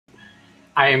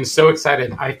I am so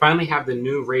excited. I finally have the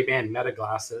new Ray-Ban Meta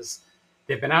glasses.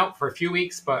 They've been out for a few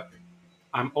weeks, but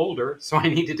I'm older, so I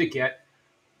needed to get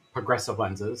progressive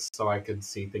lenses so I could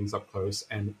see things up close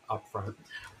and up front.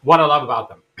 What I love about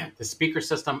them, the speaker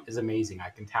system is amazing. I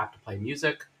can tap to play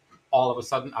music. All of a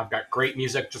sudden, I've got great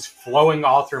music just flowing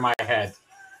all through my head.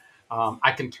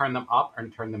 I can turn them up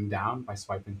and turn them down by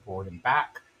swiping forward and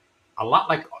back. A lot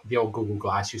like the old Google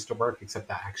Glass used to work, except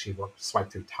that actually worked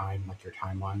swipe through time, like your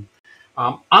timeline.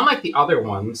 Unlike the other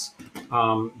ones,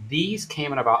 these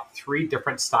came in about three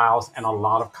different styles and a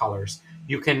lot of colors.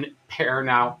 You can pair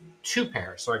now two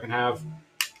pairs. So I can have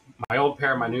my old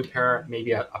pair, my new pair,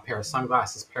 maybe a pair of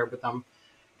sunglasses paired with them.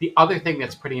 The other thing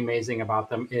that's pretty amazing about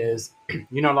them is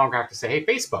you no longer have to say, hey,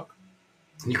 Facebook.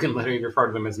 You can literally refer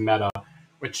to them as Meta,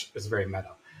 which is very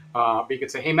meta. But you could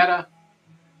say, hey, Meta,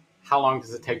 how long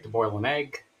does it take to boil an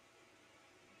egg?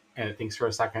 And it thinks for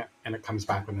a second, and it comes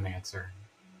back with an answer.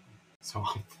 So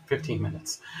 15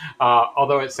 minutes.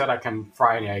 Although it said I can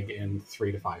fry an egg in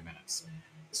 3 to 5 minutes.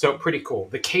 So pretty cool.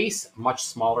 The case, much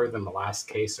smaller than the last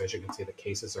case. So as you can see, the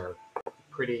cases are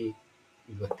pretty,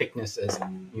 the thickness is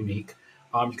unique.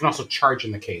 You can also charge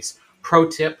in the case. Pro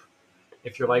tip,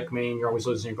 if you're like me and you're always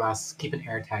losing your glasses, keep an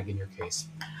AirTag in your case.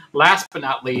 Last but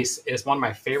not least is one of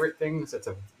my favorite things. It's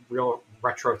a real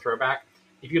retro throwback.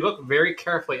 If you look very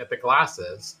carefully at the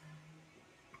glasses,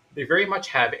 they very much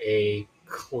have a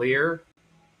clear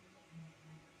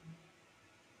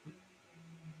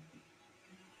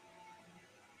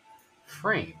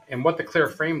frame. And what the clear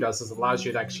frame does is allows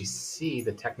you to actually see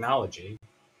the technology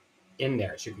in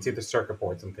there. So you can see the circuit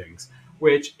boards and things,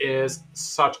 which is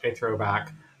such a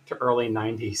throwback to early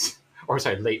 90s, or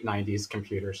sorry, late 90s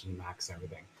computers and Macs and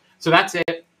everything. So that's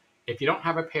it. If you don't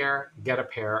have a pair, get a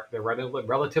pair. They're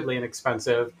relatively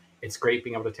inexpensive. It's great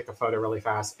being able to take a photo really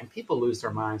fast, and people lose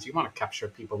their minds. You want to capture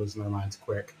people losing their minds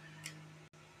quick.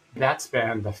 That's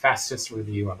been the fastest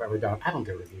review I've ever done. I don't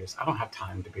do reviews. I don't have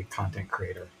time to be a content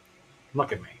creator.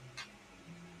 Look at me.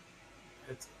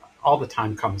 It's, all the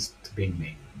time comes to being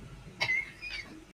me.